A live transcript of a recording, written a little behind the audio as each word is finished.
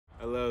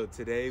Hello,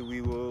 today we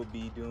will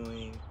be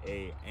doing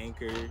a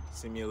anchor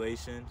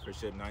simulation for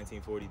ship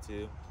 1942.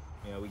 You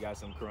know, we got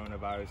some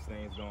coronavirus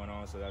things going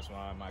on, so that's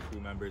why my crew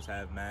members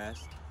have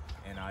masks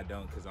and I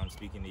don't, because I'm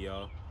speaking to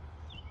y'all.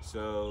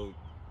 So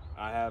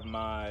I have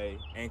my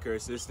anchor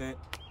assistant.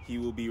 He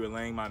will be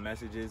relaying my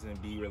messages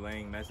and be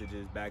relaying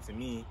messages back to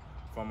me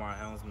from our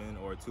helmsman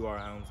or to our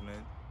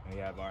helmsman. And we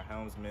have our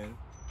helmsman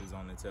who's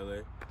on the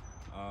tiller,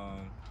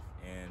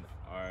 and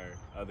our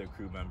other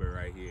crew member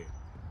right here.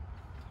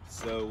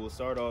 So we'll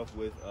start off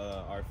with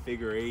our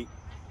figure eight.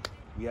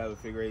 We have a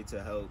figure eight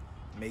to help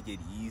make it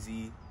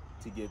easy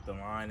to get the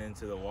line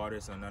into the water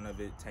so none of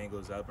it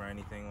tangles up or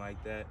anything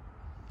like that.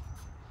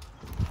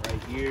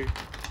 Right here,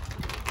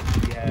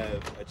 we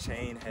have a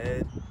chain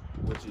head,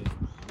 which is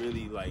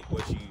really like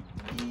what you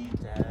need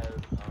to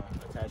have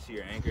attached to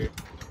your anchor,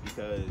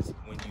 because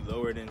when you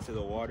lower it into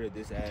the water,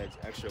 this adds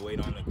extra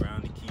weight on the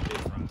ground to keep it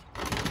from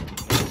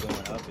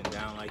going up and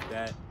down like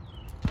that.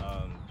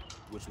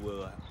 Which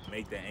will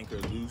make the anchor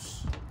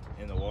loose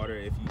in the water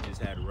if you just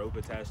had rope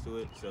attached to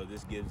it. So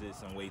this gives it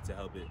some weight to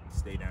help it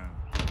stay down.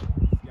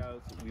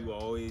 Scouts, we will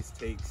always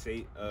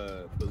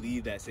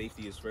believe that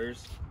safety is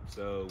first.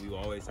 So we will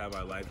always have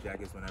our life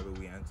jackets whenever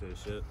we enter a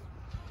ship.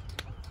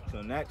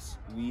 So next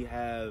we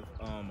have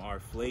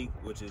our flake,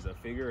 which is a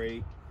figure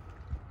eight.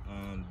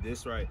 And we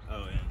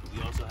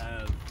also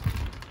have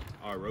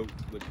our rope,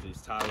 which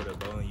is tied with a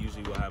bow, and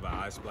usually we'll have an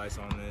eye splice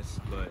on this,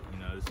 but you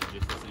know, this is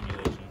just a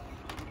simulation.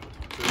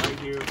 So right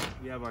here,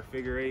 we have our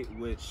figure eight,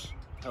 which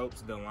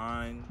helps the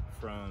line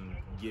from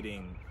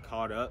getting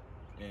caught up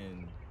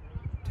and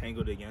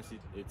tangled against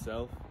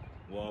itself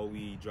while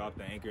we drop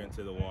the anchor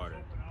into the water.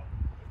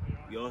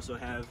 We also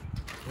have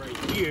right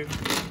here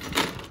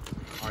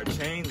our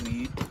chain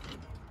lead,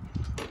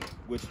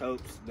 which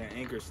helps the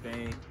anchor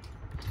stay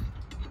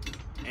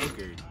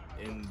anchored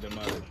in the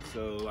mud.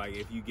 So like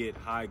if you get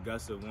high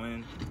gusts of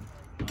wind,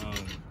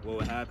 what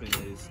would happen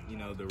is, you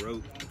know, the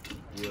rope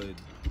would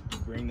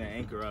bring the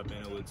anchor up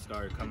and it would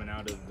start coming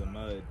out of the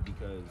mud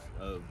because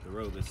of the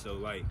rope is so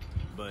light.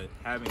 But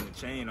having the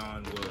chain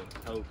on will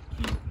help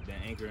keep the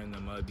anchor in the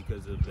mud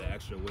because of the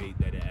extra weight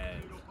that it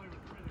adds,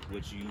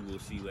 which you will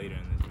see later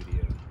in this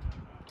video.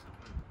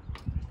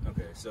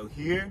 Okay, so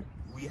here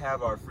we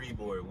have our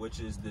freeboard,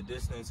 which is the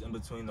distance in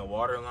between the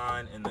water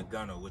line and the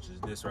gunwale, which is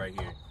this right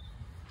here.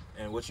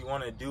 And what you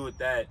want to do with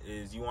that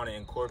is you want to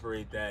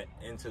incorporate that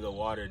into the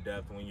water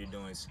depth when you're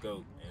doing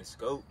scope. And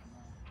scope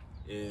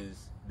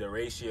is the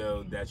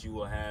ratio that you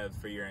will have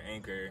for your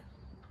anchor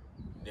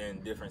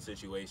in different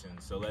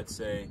situations. So let's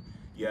say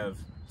you have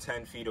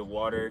 10 feet of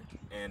water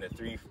and a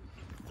 3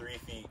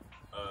 feet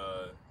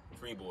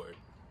freeboard.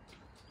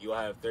 You'll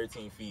have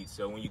 13 feet.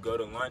 So when you go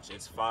to lunch,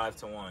 it's 5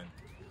 to 1.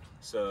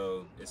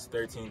 So it's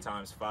 13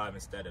 times 5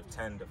 instead of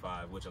 10 to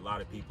 5, which a lot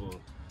of people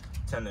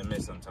tend to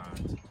miss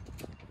sometimes.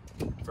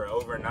 For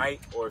overnight,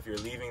 or if you're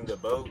leaving the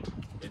boat,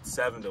 it's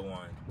 7 to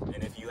 1.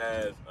 And if you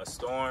have a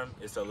storm,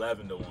 it's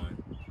 11 to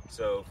 1.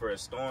 So for a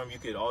storm, you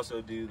could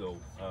also do the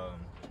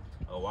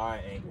a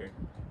Y anchor,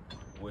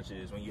 which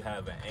is when you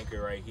have an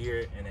anchor right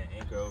here and an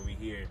anchor over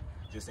here,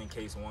 just in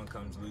case one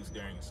comes loose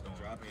during a storm.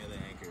 Drop me the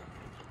anchor.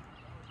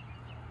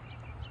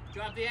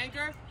 Drop the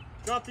anchor?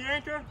 Drop the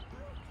anchor?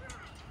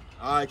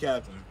 All right,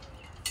 Captain.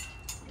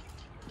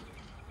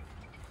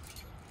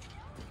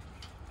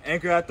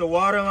 Anchor at the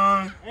water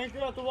line. Anchor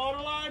at the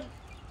water line.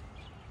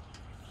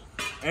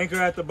 Anchor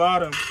at the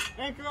bottom.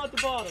 Anchor at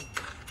the bottom.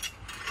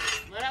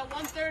 Let out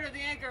 1/3 of the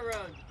anchor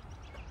rod.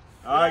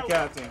 All right,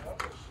 Captain.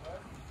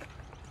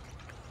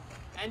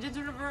 Engines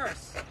in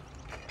reverse.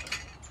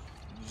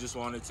 Just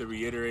wanted to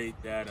reiterate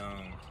that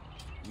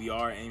we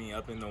are aiming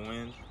up in the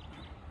wind,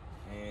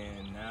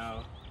 and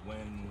now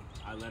when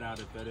I let out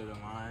a third of the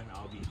line,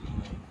 I'll be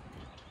doing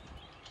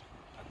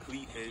a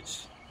cleat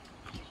hitch.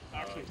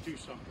 Actually, do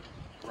something.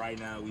 Right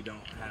now we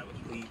don't have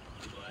a cleat,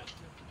 but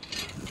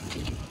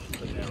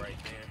put that right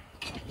there.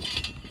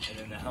 And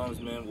then the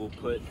helmsman will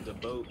put the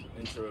boat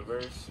into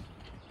reverse,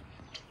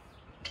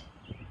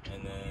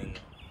 and then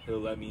he'll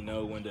let me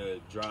know when to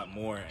drop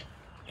more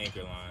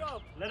anchor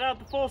line. Let out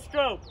the full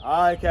stroke.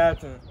 All right,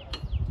 Captain.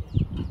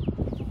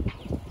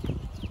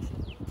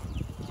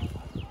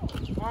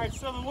 All right,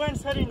 so the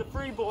wind's hitting the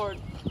freeboard,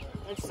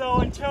 and so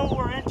until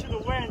we're into the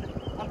wind,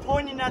 I'm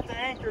pointing at the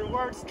anchor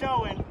where it's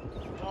going,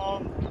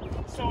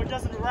 so it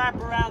doesn't wrap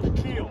around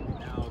the keel.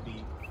 Now I'll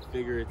be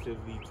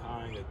figuratively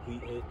tying a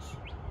cleat hitch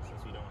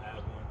since we don't have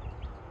one.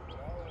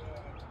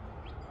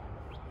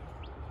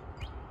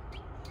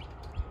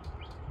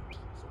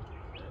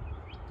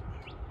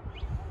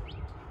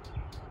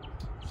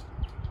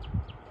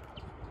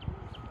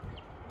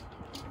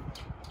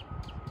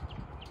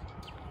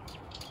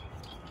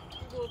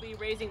 We will be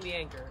raising the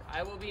anchor.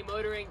 I will be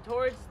motoring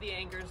towards the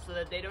anchor so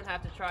that they don't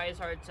have to try as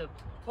hard to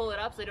pull it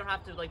up, so they don't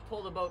have to like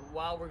pull the boat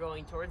while we're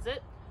going towards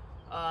it.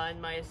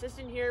 And my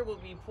assistant here will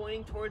be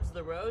pointing towards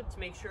the road to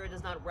make sure it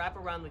does not wrap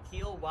around the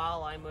keel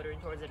while I'm motoring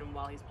towards it and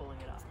while he's pulling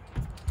it up.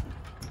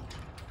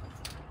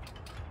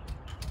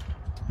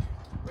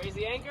 Raise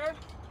the anchor.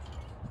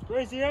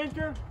 Raise the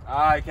anchor. All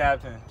right,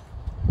 Captain.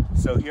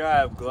 So here I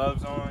have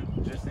gloves on,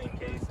 just in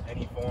case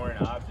any foreign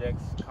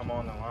objects come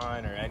on the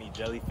line or any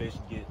jellyfish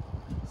get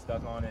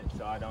stuck on it,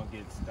 so I don't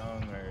get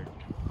stung or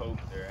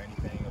poked or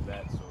anything of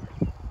that sort.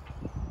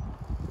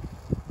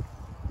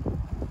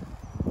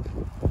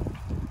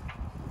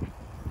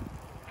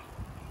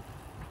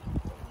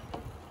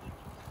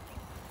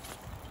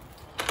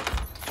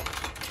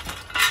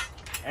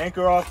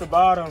 Anchor off the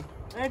bottom.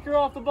 Anchor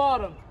off the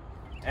bottom.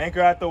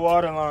 Anchor at the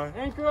water line.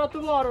 Anchor at the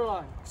water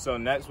line. So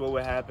next what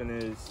would happen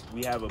is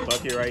we have a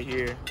bucket right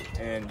here,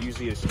 and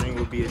usually a string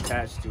will be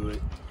attached to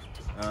it.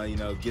 You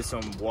know, get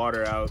some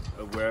water out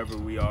of wherever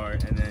we are,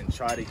 and then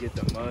try to get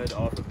the mud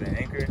off of the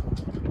anchor,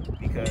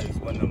 because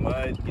when the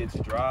mud gets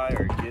dry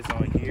or gets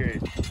on here,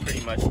 it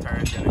pretty much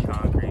turns into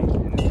concrete,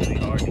 and it's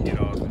really hard to get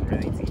off and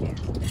really tedious.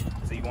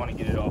 So you want to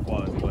get it off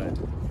while it's wet.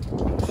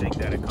 Shake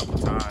that a couple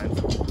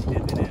times,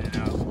 dip it in and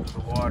out of the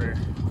water,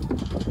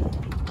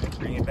 and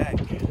bring it back.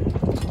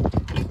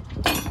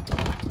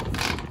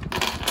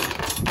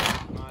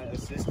 My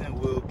assistant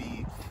will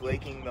be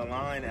flaking the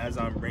line as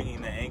I'm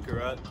bringing the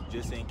anchor up,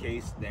 just in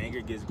case the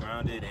anchor gets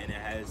grounded and it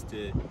has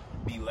to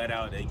be let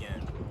out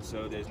again,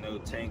 so there's no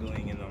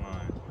tangling in the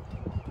line.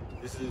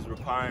 This is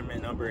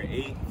requirement number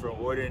 8 for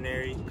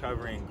ordinary,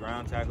 covering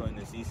ground tackle in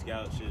the Sea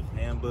Scout Ship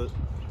Handbook.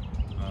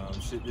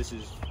 This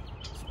is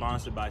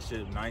sponsored by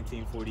Ship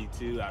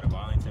 1942 out of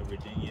Arlington,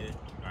 Virginia.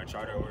 Our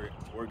charter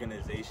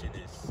organization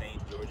is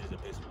St. George's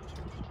Episcopal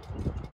Church.